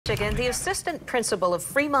Michigan, the assistant principal of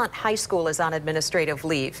Fremont High School is on administrative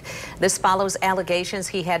leave. This follows allegations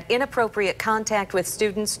he had inappropriate contact with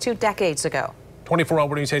students 2 decades ago.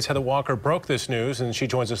 24-hour News 8's Heather Walker broke this news, and she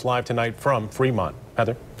joins us live tonight from Fremont.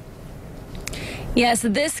 Heather? Yes,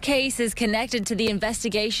 this case is connected to the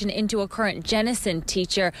investigation into a current Jenison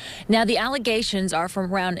teacher. Now, the allegations are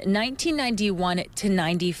from around 1991 to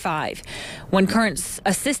 95, when current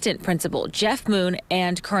assistant principal Jeff Moon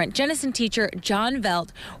and current Jenison teacher John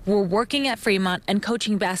Velt were working at Fremont and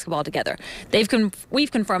coaching basketball together.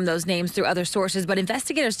 We've confirmed those names through other sources, but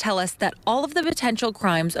investigators tell us that all of the potential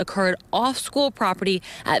crimes occurred off school property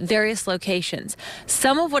at various locations.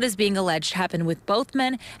 Some of what is being alleged happened with both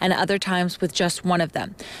men, and other times with just one of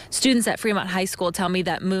them. Students at Fremont High School tell me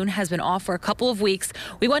that Moon has been off for a couple of weeks.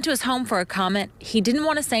 We went to his home for a comment. He didn't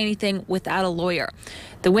want to say anything without a lawyer.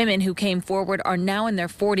 The women who came forward are now in their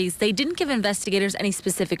 40s. They didn't give investigators any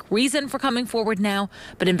specific reason for coming forward now,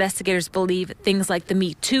 but investigators believe things like the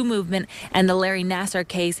Me Too movement and the Larry Nassar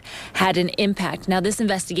case had an impact. Now, this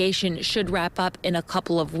investigation should wrap up in a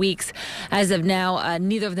couple of weeks. As of now,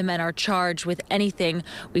 neither of the men are charged with anything.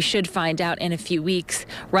 We should find out in a few weeks.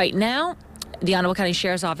 Right now, the Ottawa County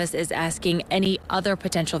Sheriff's Office is asking any other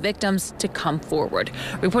potential victims to come forward.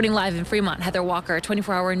 Reporting live in Fremont, Heather Walker,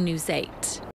 24-hour News 8.